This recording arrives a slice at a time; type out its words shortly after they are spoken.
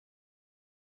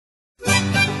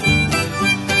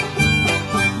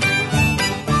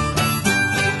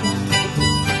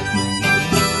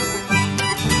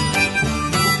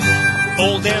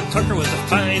Old Dan Tucker was a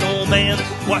fine old man,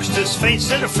 washed his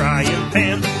face in a frying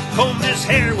pan, combed his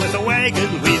hair with a wagon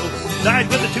wheel, died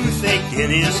with a toothache in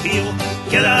his heel.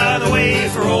 Get out of the way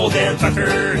for old Dan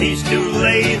Tucker, he's too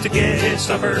late to get his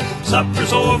supper.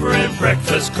 Supper's over and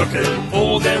breakfast cooking,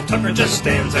 old Dan Tucker just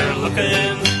stands there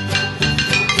looking.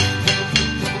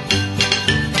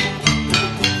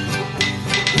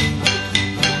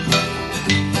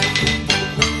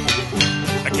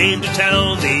 Came to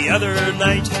town the other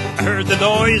night, I heard the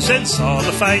noise and saw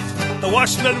the fight. The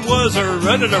watchman was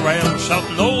a-running around,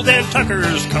 shouting, old Dan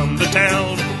Tucker's come to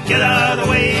town. Get out of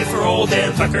the way for old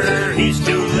Dan Tucker, he's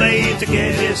too late to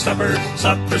get his supper.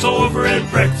 Supper's over and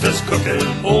breakfast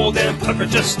cooking, old Dan Tucker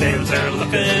just stands there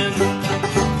looking.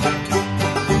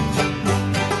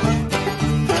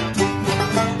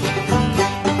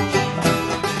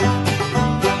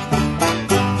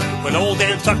 Old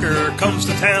Dan Tucker comes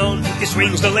to town, he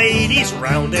swings the ladies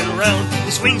round and round.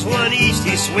 He swings one east,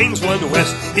 he swings one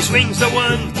west, he swings the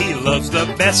one he loves the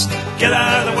best. Get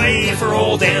out of the way for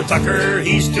old Dan Tucker,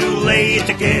 he's too late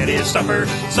to get his supper.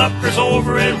 Supper's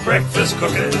over and breakfast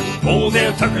cooking, old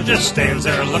Dan Tucker just stands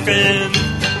there looking.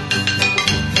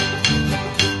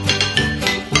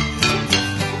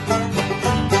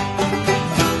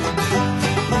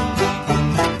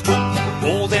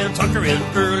 Old Dan Tucker in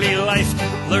early life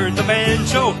learned the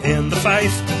banjo and the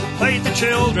fife, played the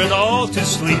children all to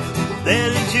sleep,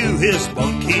 then into his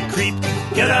bunk he'd creep.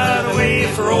 Get out of the way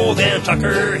for old Dan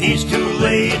Tucker, he's too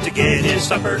late to get his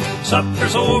supper.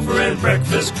 Supper's over and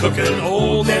breakfast cooking,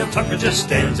 old Dan Tucker just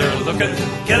stands there looking.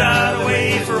 Get out of the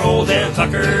way for old Dan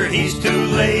Tucker, he's too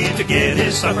late to get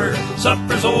his supper.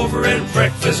 Supper's over and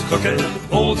breakfast cooking,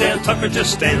 old Dan Tucker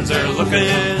just stands there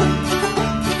looking.